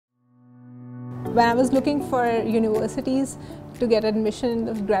When I was looking for universities to get admission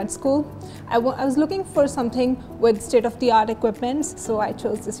in grad school, I was looking for something with state-of-the-art equipment, so I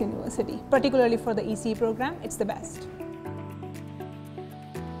chose this university. Particularly for the ECE program, it's the best.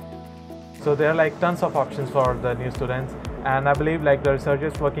 So there are tons of options for the new students, and I believe the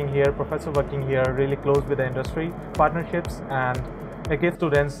researchers working here, professors working here, really close with the industry partnerships, and it gives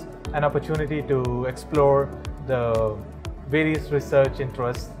students an opportunity to explore the various research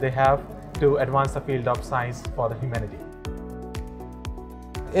interests they have to advance the field of science for the humanity.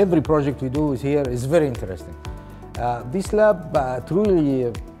 Every project we do here is very interesting. This lab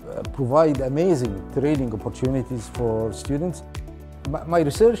truly provides amazing training opportunities for students. My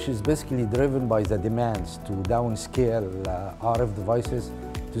research is basically driven by the demands to downscale RF devices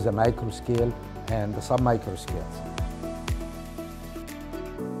to the micro scale and the sub-micro scales.